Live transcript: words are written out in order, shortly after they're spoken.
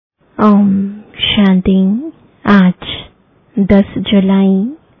ओम शांति। आज 10 जुलाई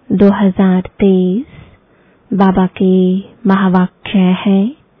 2023 बाबा के महावाक्य है,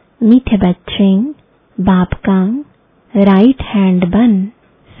 मीठे बच्चे, बाप का राइट हैंड बन,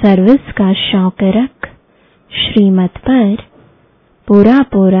 सर्विस का शौक रख, श्रीमत पर पूरा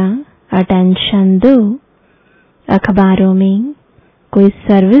पूरा अटेंशन दो। अखबारों में कोई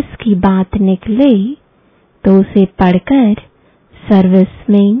सर्विस की बात निकले तो उसे पढ़कर सर्विस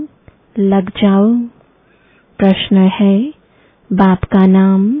में लग जाओ। प्रश्न है, बाप का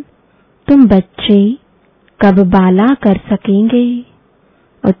नाम तुम बच्चे कब बाला कर सकेंगे?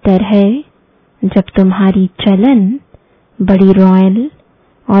 उत्तर है, जब तुम्हारी चलन बड़ी रॉयल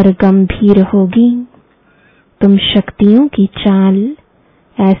और गंभीर होगी। तुम शक्तियों की चाल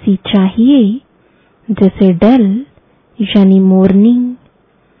ऐसी चाहिए जैसे डल यानी मोरनी।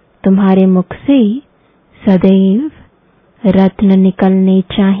 तुम्हारे मुख से सदैव रत्न निकलने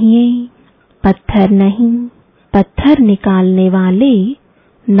चाहिए, पत्थर नहीं। पत्थर निकालने वाले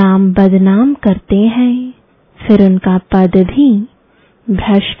नाम बदनाम करते हैं, फिर उनका पद भी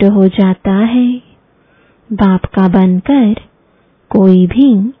भ्रष्ट हो जाता है। बाप का बनकर कोई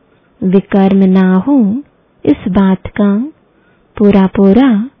भी विकर्म ना हो, इस बात का पूरा पूरा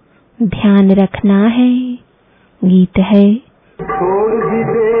ध्यान रखना है। गीत है, छोड़ भी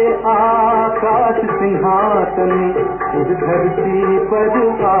दे आकाश सिंहासन, इस धरती पर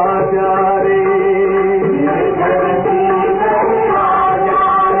आ जा रे, इस धरती पर आ जा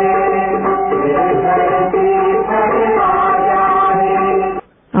रे, इस धरती पर आ जा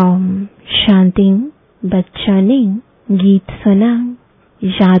रे। ओम शांति। बच्चों ने गीत सुना,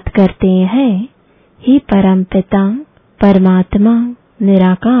 याद करते हैं, हे परमपिता परमात्मा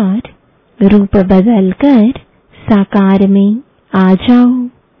निराकार, रूप बदलकर साकार में आ जाओ।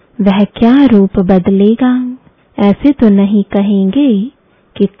 वह क्या रूप बदलेगा? ऐसे तो नहीं कहेंगे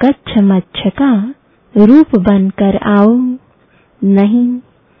कि कच्छ मच्छ का रूप बनकर आओ। नहीं,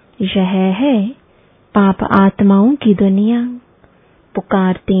 यह है पाप आत्माओं की दुनिया।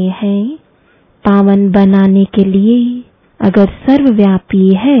 पुकारते हैं पावन बनाने के लिए। अगर सर्वव्यापी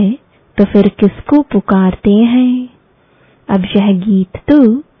है तो फिर किसको पुकारते हैं? अब यह गीत तो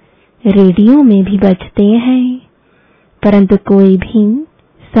रेडियो में भी बजते हैं, परंतु कोई भी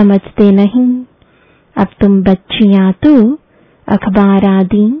समझते नहीं। अब तुम बच्चियां तो अखबार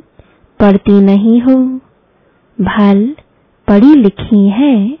आदि पढ़ती नहीं हो। भल पढ़ी लिखी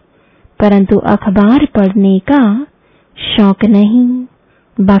है, परंतु अखबार पढ़ने का शौक नहीं।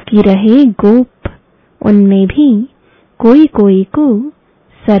 बाकी रहे गोप, उनमें भी कोई कोई को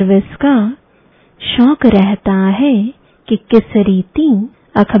सर्विस का शौक रहता है कि किस रीति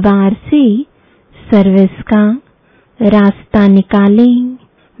अखबार से सर्विस का रास्ता निकालें।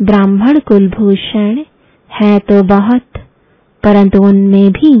 ब्राह्मण कुलभूषण है तो बहुत, परंतु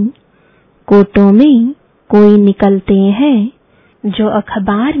उनमें भी कोटों में कोई निकलते हैं जो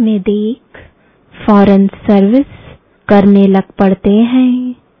अखबार में देख फौरन सर्विस करने लग पड़ते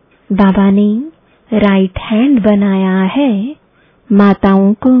हैं। बाबा ने राइट हैंड बनाया है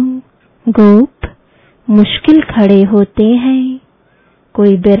माताओं को। गोप मुश्किल खड़े होते हैं।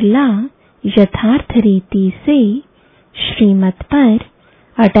 कोई बिरला यथार्थ रीति से श्रीमत पर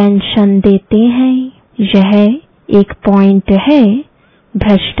अटेंशन देते हैं। यह एक पॉइंट है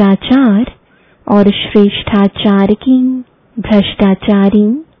भ्रष्टाचार और श्रेष्ठाचार की। भ्रष्टाचारी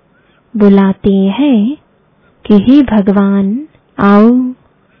बुलाते हैं कि हे भगवान आओ,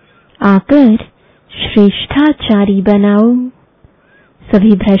 आकर श्रेष्ठाचारी बनाओ।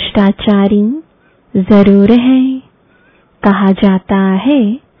 सभी भ्रष्टाचारी जरूर है। कहा जाता है,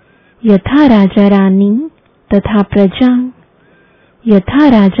 यथा राजा रानी तथा प्रजा। यथा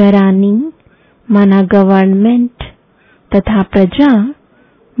राजा रानी माना गवर्नमेंट तथा प्रजा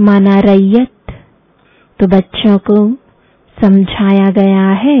माना रैयत। तो बच्चों को समझाया गया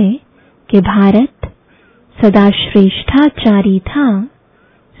है कि भारत सदा श्रेष्ठाचारी था,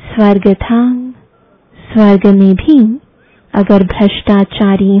 स्वर्ग था। स्वर्ग में भी अगर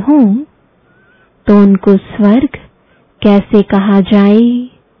भ्रष्टाचारी हों तो उनको स्वर्ग कैसे कहा जाए?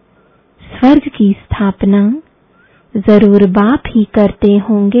 स्वर्ग की स्थापना जरूर बाप ही करते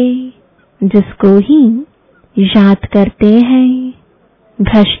होंगे, जिसको ही याद करते हैं।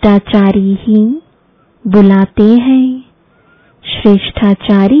 भ्रष्टाचारी ही बुलाते हैं,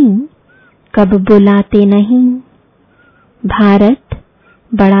 श्रेष्ठाचारी कब बुलाते नहीं। भारत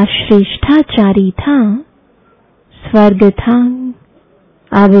बड़ा श्रेष्ठाचारी था, स्वर्ग था।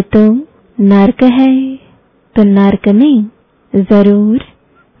 अब तो नरक है, तो नरक में जरूर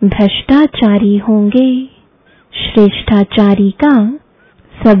भ्रष्टाचारी होंगे। श्रेष्ठाचारी का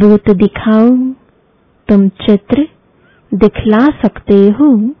सबूत दिखाओ। तुम चित्र दिखला सकते हो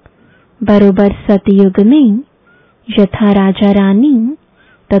बरोबर सतयुग में यथा राजा रानी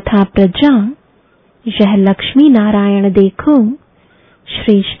तथा प्रजा, यह लक्ष्मी नारायण देखो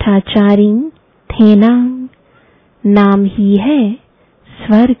श्रेष्ठाचारी थे ना, नाम ही है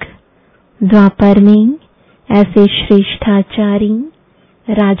स्वर्ग। द्वापर में ऐसे श्रेष्ठाचारी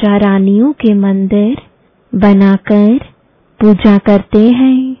राजा रानियों के मंदिर बनाकर पूजा करते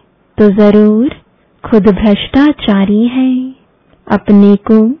हैं तो जरूर खुद भ्रष्टाचारी हैं। अपने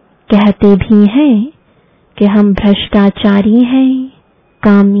को कहते भी हैं कि हम भ्रष्टाचारी हैं,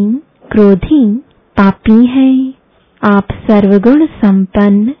 कामी, क्रोधी, पापी हैं। आप सर्वगुण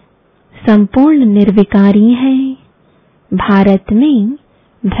संपन्न, संपूर्ण निर्विकारी हैं। भारत में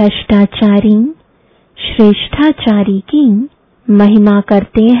भ्रष्टाचारी श्रेष्ठाचारी की महिमा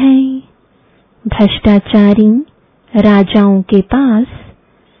करते हैं। भ्रष्टाचारी राजाओं के पास,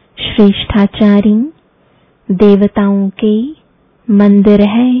 श्रेष्ठाचारी देवताओं के मंदिर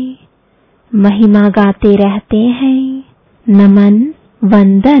है, महिमा गाते रहते हैं, नमन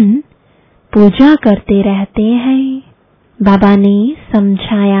वंदन पूजा करते रहते हैं। बाबा ने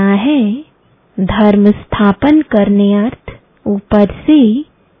समझाया है, धर्म स्थापन करने अर्थ ऊपर से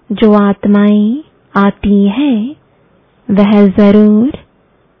जो आत्माएं आती हैं वह जरूर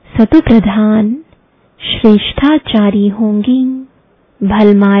सतप्रधान श्रेष्ठाचारी होंगी।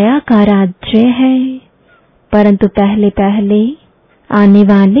 भलमाया का राज्य है, परंतु पहले पहले आने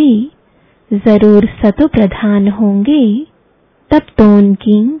वाले जरूर सतप्रधान होंगे, तब तो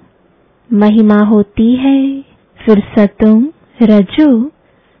उनकी महिमा होती है। फिर सतो रजो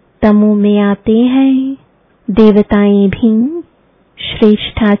तमो में आते हैं। देवताएं भी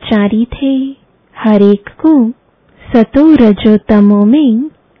श्रेष्ठाचारी थे। हर एक को सतो रजो तमो में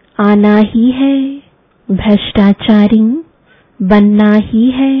आना ही है, भ्रष्टाचारी बनना ही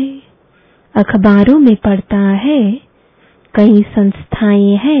है। अखबारों में पढ़ता है, कई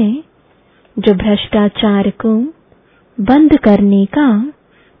संस्थाएं हैं जो भ्रष्टाचार को बंद करने का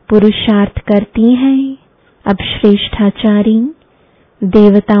पुरुषार्थ करती हैं। अब श्रेष्ठाचारी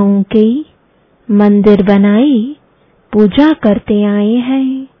देवताओं के मंदिर बनाए पूजा करते आए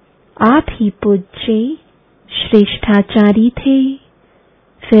हैं। आप ही पूज्य श्रेष्ठाचारी थे,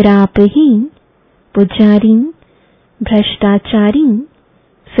 फिर आप ही पुजारी भ्रष्टाचारी,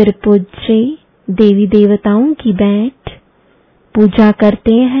 फिर पूज्य देवी देवताओं की बैठ पूजा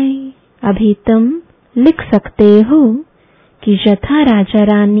करते हैं। अभी तुम लिख सकते हो कि यथा राजा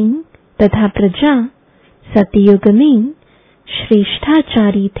रानी तथा प्रजा सतयुग में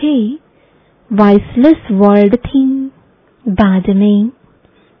श्रेष्ठाचारी थे, वॉइसलेस वर्ल्ड थी। बाद में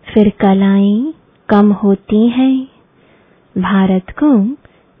फिर कलाएं कम होती हैं। भारत को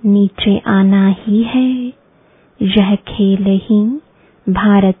नीचे आना ही है, यह खेल ही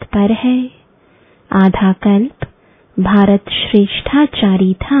भारत पर है। आधा कल्प भारत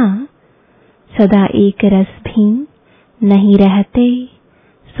श्रेष्ठाचारी था, सदा एक रस भी नहीं रहते।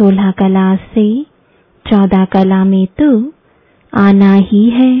 16 कला से 14 कला में तो आना ही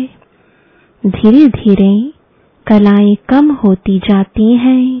है। धीरे धीरे कलाएं कम होती जाती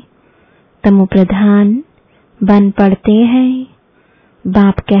हैं, तमो प्रधान बन पड़ते हैं।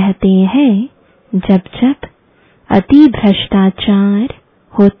 बाप कहते हैं, जब जब अति भ्रष्टाचार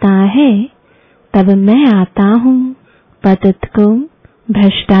होता है तब मैं आता हूँ। पतित को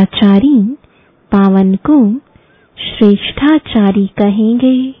भ्रष्टाचारी, पावन को श्रेष्ठाचारी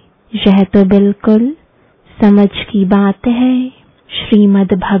कहेंगे। यह तो बिल्कुल समझ की बात है।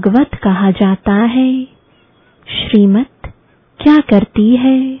 श्रीमद् भगवत कहा जाता है। श्रीमत क्या करती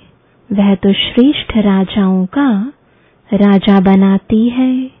है? वह तो श्रेष्ठ राजाओं का राजा बनाती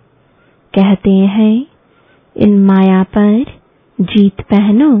है। कहते हैं, इन माया पर जीत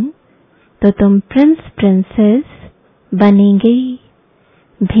पहनो तो तुम प्रिंस प्रिंसेस बनेंगे।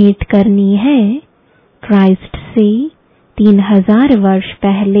 भेंट करनी है क्राइस्ट से 3000 वर्ष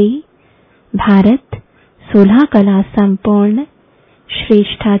पहले। भारत 16 कला संपूर्ण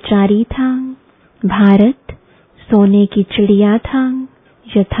श्रेष्ठाचारी था। भारत सोने की चिड़िया था।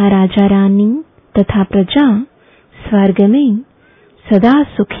 यथा राजा रानी तथा प्रजा स्वर्ग में सदा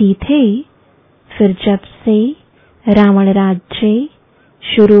सुखी थे। फिर जब से रावण राज्य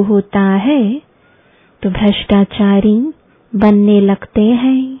शुरू होता है तो भ्रष्टाचारी बनने लगते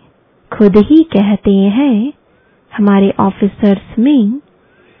हैं। खुद ही कहते हैं, हमारे ऑफिसर्स में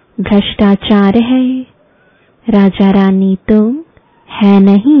भ्रष्टाचार है। राजा रानी तो है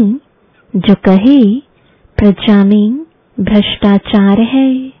नहीं जो कहे प्रजा में भ्रष्टाचार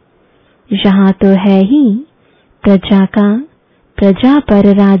है। यहाँ तो है ही प्रजा का प्रजा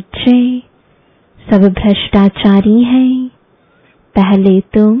पर राज्य। सब भ्रष्टाचारी हैं। पहले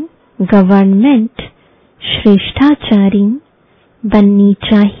तो गवर्नमेंट श्रेष्ठाचारी बननी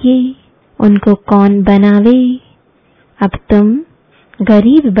चाहिए। उनको कौन बनावे। अब तुम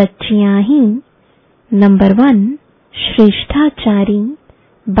गरीब बच्चियां ही नंबर 1 श्रेष्ठाचारी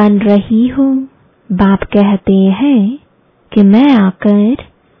बन रही हो। बाप कहते हैं कि मैं आकर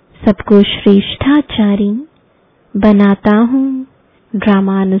सबको श्रेष्ठाचारी बनाता हूँ।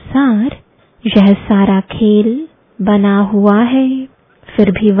 ड्रामानुसार यह सारा खेल बना हुआ है।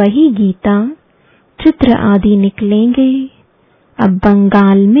 फिर भी वही गीता चित्र आदि निकलेंगे। अब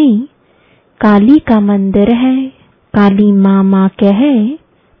बंगाल में काली का मंदिर है। काली माँ कह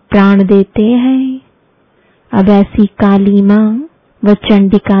प्राण देते हैं। अब ऐसी काली माँ व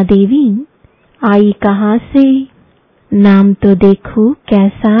चंडिका देवी आई कहाँ से? नाम तो देखो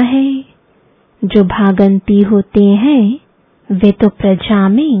कैसा है। जो भागंती होते हैं वे तो प्रजा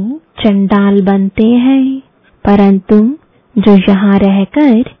में चंडाल बनते हैं, परंतु जो यहाँ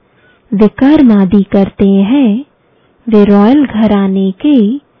रहकर विकर्म आदि करते हैं वे रॉयल घराने के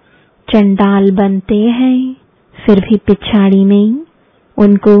चंडाल बनते हैं। फिर भी पिछाड़ी में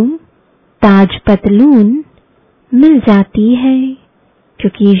उनको ताज पतलून मिल जाती है,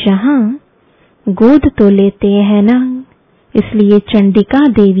 क्योंकि यहाँ गोद तो लेते हैं ना, इसलिए चंडिका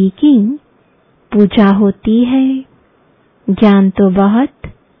देवी की पूजा होती है। ज्ञान तो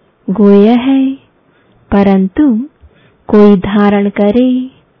बहुत गोय है, परंतु कोई धारण करे।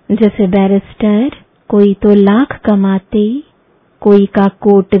 जैसे बैरिस्टर कोई तो लाख कमाते, कोई का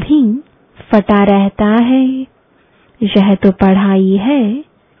कोट भी फटा रहता है। यह तो पढ़ाई है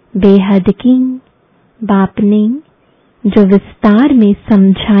बेहद की। बाप ने जो विस्तार में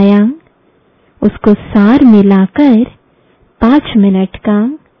समझाया उसको सार मिलाकर 5 मिनट का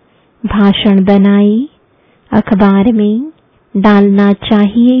भाषण बनाए अखबार में डालना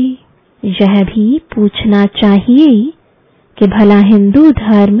चाहिए। यह भी पूछना चाहिए कि भला हिंदू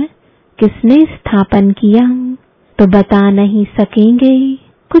धर्म किसने स्थापन किया? तो बता नहीं सकेंगे,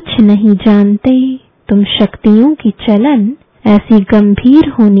 कुछ नहीं जानते। तुम शक्तियों की चलन ऐसी गंभीर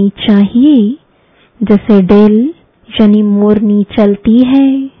होनी चाहिए जैसे डेल यानी मोरनी चलती है।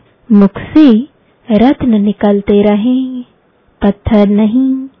 मुख से रत्न निकलते रहें, पत्थर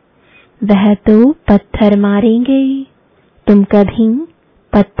नहीं। वह तो पत्थर मारेंगे, तुम कभी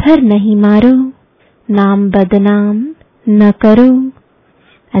पत्थर नहीं मारो। नाम बदनाम न करो।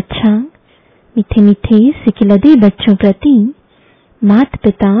 अच्छा, मीठे मीठे सिकिलदे बच्चों प्रति माता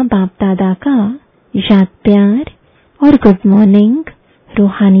पिता बाप दादा का याद प्यार और गुड मॉर्निंग।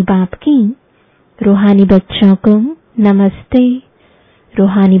 रूहानी बाप की रूहानी बच्चों को नमस्ते।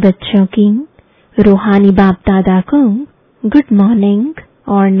 रूहानी बच्चों की रूहानी बाप दादा को गुड मॉर्निंग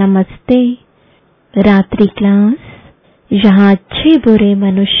और नमस्ते। रात्रि क्लास। यहाँ अच्छे बुरे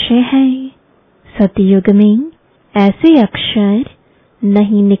मनुष्य हैं। सतयुग में ऐसे अक्षर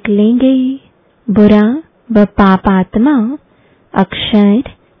नहीं निकलेंगे। बुरा व पापात्मा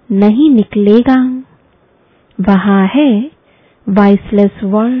अक्षर नहीं निकलेगा। वहाँ है वॉइसलेस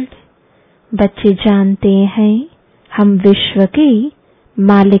वर्ल्ड। बच्चे जानते हैं हम विश्व के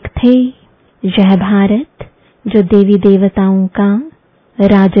मालिक थे। यह भारत जो देवी देवताओं का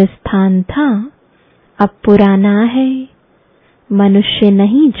राजस्थान था अब पुराना है। मनुष्य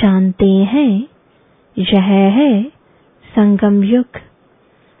नहीं जानते हैं यह है संगम युग।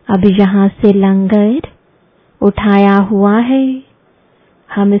 अब यहाँ से लंगर उठाया हुआ है।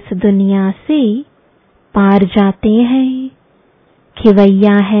 हम इस दुनिया से पार जाते हैं।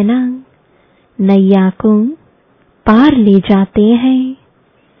 खिवैया है ना, नैया को पार ले जाते हैं।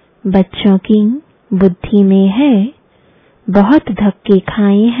 बच्चों की बुद्धि में है बहुत धक्के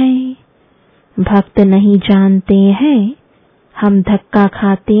खाए हैं। भक्त नहीं जानते हैं हम धक्का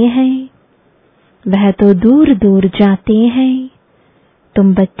खाते हैं। वह तो दूर दूर जाते हैं।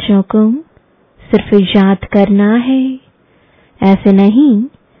 तुम बच्चों को सिर्फ याद करना है। ऐसे नहीं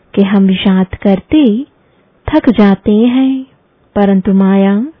कि हम याद करते थक जाते हैं, परंतु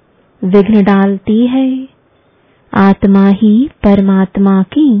माया विघ्न डालती है। आत्मा ही परमात्मा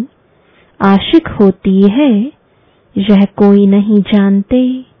की आशिक होती है, यह कोई नहीं जानते।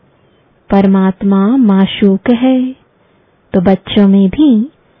 परमात्मा माशूक है, तो बच्चों में भी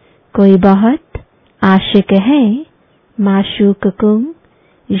कोई बहुत आशिक है। माशूक को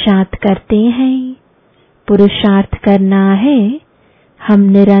याद करते हैं। पुरुषार्थ करना है, हम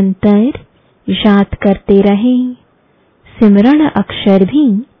निरंतर याद करते रहें। सिमरण अक्षर भी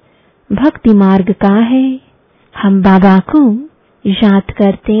भक्ति मार्ग का है। हम बाबा को याद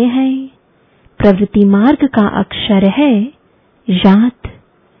करते हैं। प्रवृत्ति मार्ग का अक्षर है याद।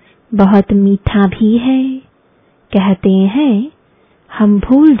 बहुत मीठा भी है। कहते हैं हम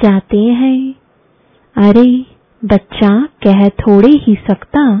भूल जाते हैं। अरे बच्चा कह थोड़े ही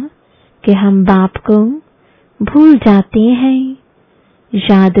सकता कि हम बाप को भूल जाते हैं।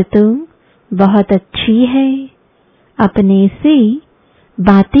 याद तो बहुत अच्छी है, अपने से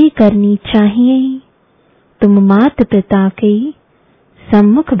बातें करनी चाहिए। तुम माता पिता के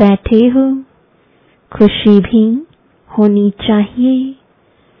सम्मुख बैठे हो, खुशी भी होनी चाहिए,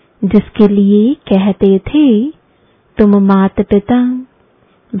 जिसके लिए कहते थे तुम माता पिता।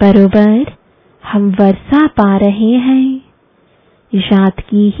 बरोबर हम वर्षा पा रहे हैं, जात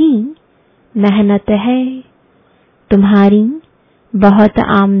की ही मेहनत है। तुम्हारी बहुत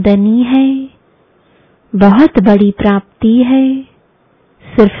आमदनी है, बहुत बड़ी प्राप्ति है।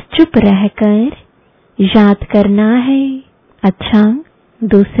 सिर्फ चुप रहकर याद करना है। अच्छा,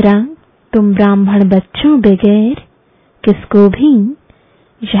 दूसरा, तुम ब्राह्मण बच्चों बगैर किसको भी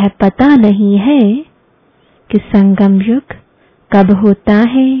यह पता नहीं है कि संगम युग कब होता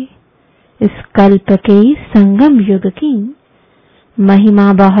है। इस कल्प के संगम युग की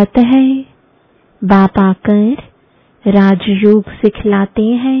महिमा बहुत है। बाप आकर राजयोग सिखलाते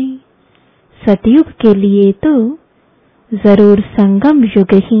हैं। सतयुग के लिए तो जरूर संगम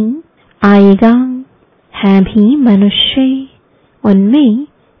युग ही आएगा। है भी मनुष्य, उनमें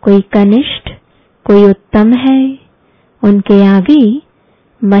कोई कनिष्ठ, कोई उत्तम है। उनके आगे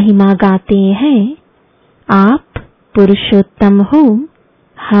महिमा गाते हैं, आप पुरुषोत्तम हो,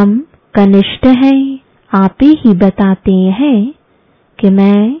 हम कनिष्ठ हैं। आप ही बताते हैं कि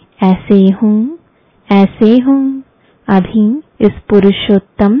मैं ऐसे हूँ, ऐसे हूँ। अभी इस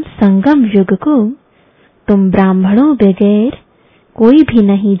पुरुषोत्तम संगम युग को तुम ब्राह्मणों बगैर कोई भी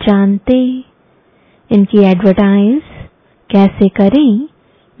नहीं जानते। इनकी एडवर्टाइज कैसे करें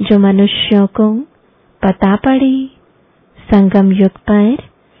जो मनुष्यों को पता पड़े। संगम युग पर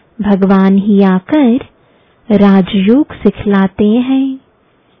भगवान ही आकर राजयोग सिखलाते हैं।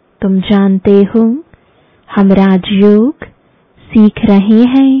 तुम जानते हो हम राजयोग सीख रहे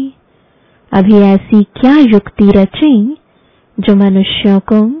हैं। अभी ऐसी क्या युक्ति रचें जो मनुष्यों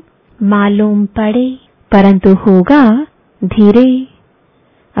को मालूम पड़े, परंतु होगा धीरे।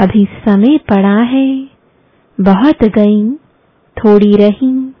 अभी समय पड़ा है, बहुत गई, थोड़ी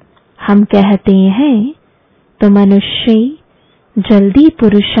रही। हम कहते हैं तो मनुष्य जल्दी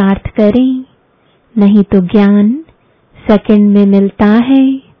पुरुषार्थ करें, नहीं तो ज्ञान सेकंड में मिलता है,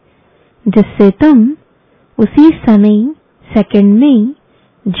 जिससे तुम उसी समय सेकंड में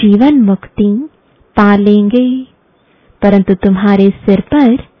जीवन मुक्ति पा लेंगे। परंतु तुम्हारे सिर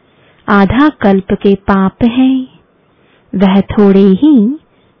पर आधा कल्प के पाप हैं, वह थोड़े ही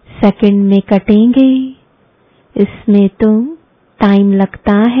सेकंड में कटेंगे। इसमें तो टाइम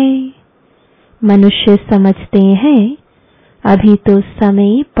लगता है। मनुष्य समझते हैं अभी तो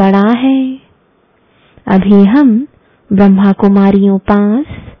समय पड़ा है। अभी हम ब्रह्मा कुमारियों पास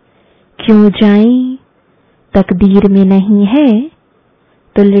क्यों जाएं? तकदीर में नहीं है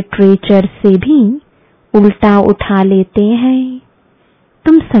तो लिटरेचर से भी उल्टा उठा लेते हैं।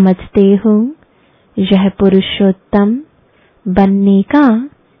 तुम समझते हो यह पुरुषोत्तम बनने का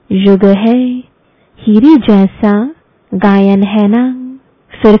युग है। हीरे जैसा गायन है ना,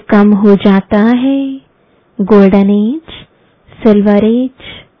 फिर कम हो जाता है। गोल्डन एज, सिल्वर एज,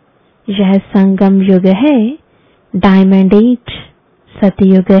 यह संगम युग है। डायमंड एज,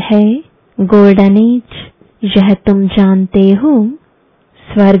 सतयुग है। गोल्डन एज, यह तुम जानते हो।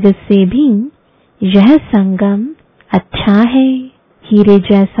 स्वर्ग से भी यह संगम अच्छा है। हीरे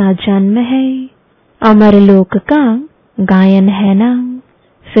जैसा जन्म है। अमर लोक का गायन है ना,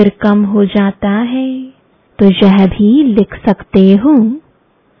 फिर कम हो जाता है तो यह भी लिख सकते हो।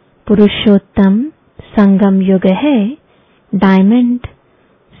 पुरुषोत्तम संगम युग है। डायमंड,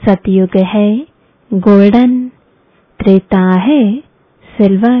 सतयुग है। गोल्डन, त्रेता है।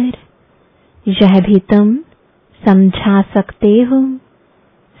 सिल्वर, यह भी तुम समझा सकते हो।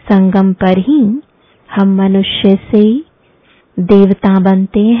 संगम पर ही हम मनुष्य से देवता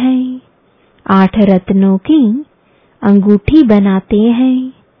बनते हैं। 8 रत्नों की अंगूठी बनाते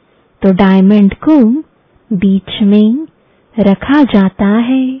हैं तो डायमंड को बीच में रखा जाता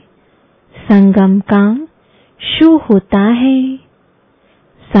है। संगम का शो होता है।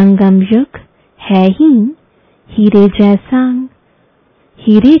 संगम युग है ही हीरे जैसा।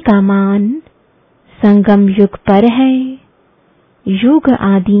 हीरे का मान संगम युग पर है। योग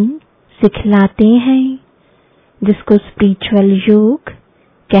आदि सिखलाते हैं, जिसको स्पिरिचुअल योग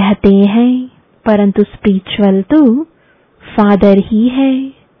कहते हैं। परंतु स्पिरिचुअल तो फादर ही है।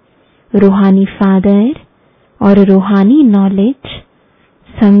 रूहानी फादर और रूहानी नॉलेज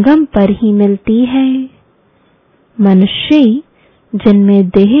संगम पर ही मिलती है। मनुष्य जिनमें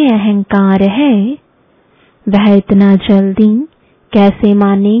देह अहंकार है, वह इतना जल्दी कैसे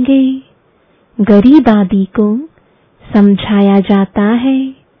मानेंगे? गरीब आदि को समझाया जाता है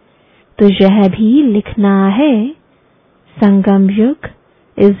तो यह भी लिखना है, संगम युग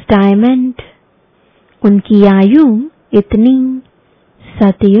इज डायमंड। उनकी आयु इतनी।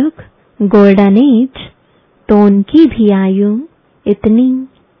 सतयुग गोल्डन एज, तो उनकी भी आयु इतनी।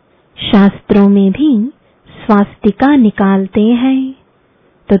 शास्त्रों में भी स्वास्तिका निकालते हैं,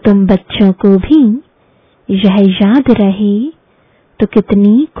 तो तुम बच्चों को भी यह याद रहे तो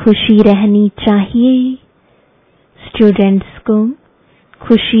कितनी खुशी रहनी चाहिए। स्टूडेंट्स को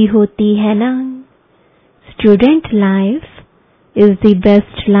खुशी होती है ना। Student life is the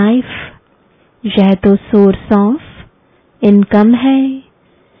best life. यह तो सोर्स ऑफ इनकम है।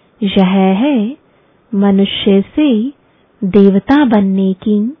 यह है मनुष्य से देवता बनने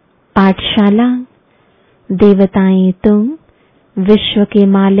की पाठशाला। देवताएं तुम विश्व के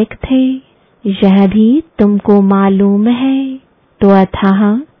मालिक थे, यह भी तुमको मालूम है, तो अथाह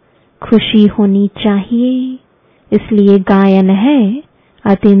खुशी होनी चाहिए। इसलिए गायन है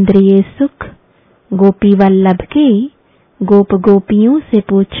अतीन्द्रिय सुख। गोपी वल्लभ के गोप गोपियों से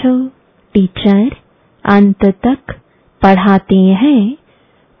पूछो, टीचर अंत तक पढ़ाते हैं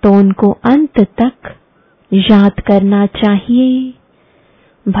तो उनको अंत तक याद करना चाहिए।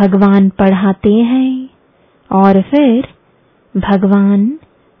 भगवान पढ़ाते हैं और फिर भगवान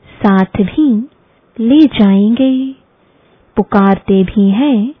साथ भी ले जाएंगे। पुकारते भी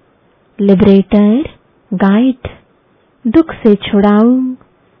हैं लिबरेटर, गाइड, दुख से छुड़ाओ।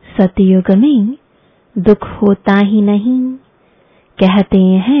 सतयुग में दुख होता ही नहीं। कहते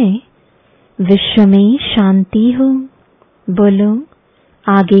हैं विश्व में शांति हो। बोलो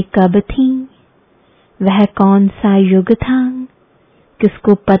आगे कब थी? वह कौन सा युग था,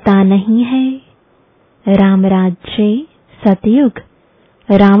 किसको पता नहीं है। राम राज्य सतयुग,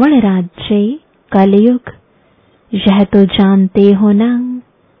 रावण राज्य कलयुग, यह तो जानते हो ना।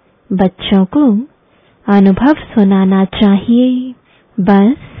 बच्चों को अनुभव सुनाना चाहिए।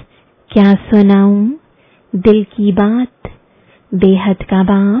 बस क्या सुनाऊं, दिल की बात। बेहद का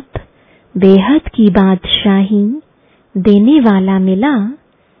बाप, बेहद की बादशाही देने वाला मिला,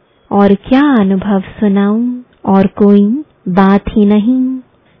 और क्या अनुभव सुनाऊं, और कोई बात ही नहीं।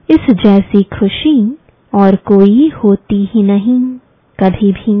 इस जैसी खुशी और कोई होती ही नहीं।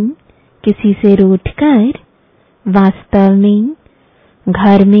 कभी भी किसी से रूठकर वास्तव में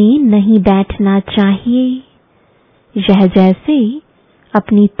घर में नहीं बैठना चाहिए। यह जैसे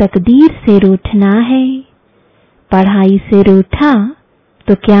अपनी तकदीर से रूठना है। पढ़ाई से रूठा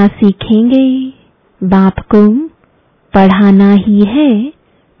तो क्या सीखेंगे? बाप को पढ़ाना ही है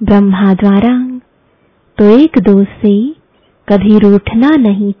ब्रह्मा द्वारा, तो एक दो से कभी रूठना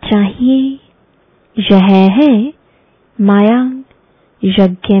नहीं चाहिए। यह है माया।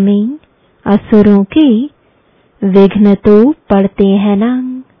 यज्ञ में असुरों के विघ्न तो पड़ते हैं ना।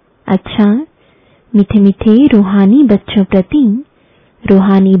 अच्छा, मीठे मीठे रूहानी बच्चों प्रति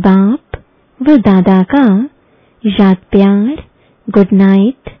रूहानी बाप व दादा का याद प्यार, गुड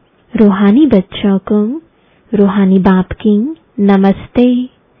नाइट। रूहानी बच्चों को रूहानी बाप की नमस्ते।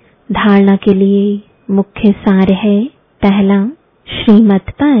 धारणा के लिए मुख्य सार है, पहला, श्रीमत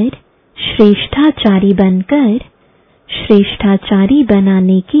पर श्रेष्ठाचारी बनकर श्रेष्ठाचारी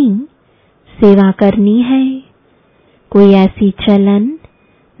बनाने की सेवा करनी है। कोई ऐसी चलन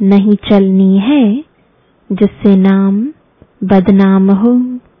नहीं चलनी है जिससे नाम बदनाम हो।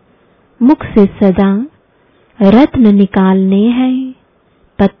 मुख से सदा रत्न निकालने हैं,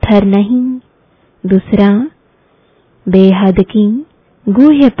 पत्थर नहीं। दूसरा, बेहद की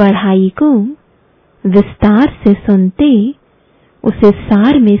गुह्य पढ़ाई को विस्तार से सुनते उसे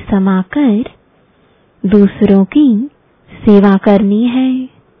सार में समाकर दूसरों की सेवा करनी है।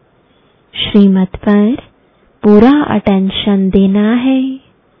 श्रीमत पर पूरा अटेंशन देना है।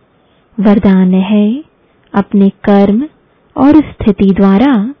 वरदान है अपने कर्म और स्थिति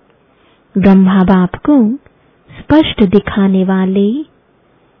द्वारा ब्रह्मा बाप को स्पष्ट दिखाने वाले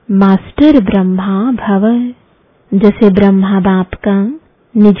मास्टर ब्रह्मा भव। जैसे ब्रह्मा बाप का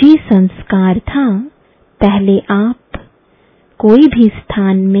निजी संस्कार था, पहले आप, कोई भी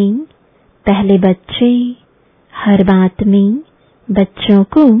स्थान में पहले बच्चे, हर बात में बच्चों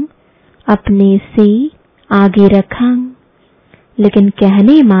को अपने से आगे रखा। लेकिन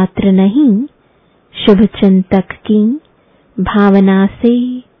कहने मात्र नहीं, शुभ चिंतक की भावना से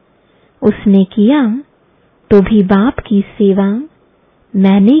उसने किया तो भी बाप की सेवा,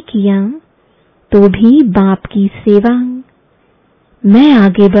 मैंने किया तो भी बाप की सेवा। मैं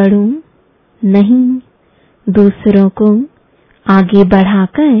आगे बढ़ूं नहीं, दूसरों को आगे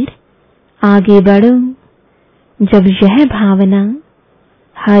बढ़ाकर आगे बढ़ो। जब यह भावना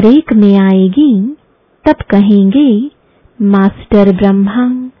हर एक में आएगी तब कहेंगे मास्टर ब्रह्मा।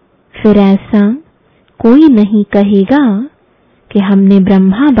 फिर ऐसा कोई नहीं कहेगा कि हमने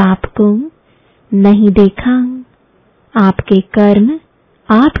ब्रह्मा बाप को नहीं देखा। आपके कर्म,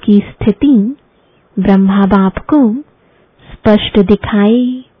 आपकी स्थिति ब्रह्मा बाप को स्पष्ट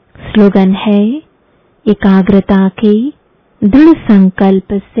दिखाए। स्लोगन है, एकाग्रता के दृढ़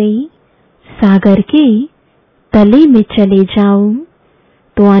संकल्प से सागर के तले में चले जाओ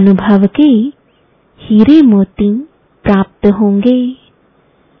तो अनुभव के हीरे मोती प्राप्त होंगे।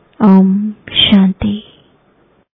 ओम शांति।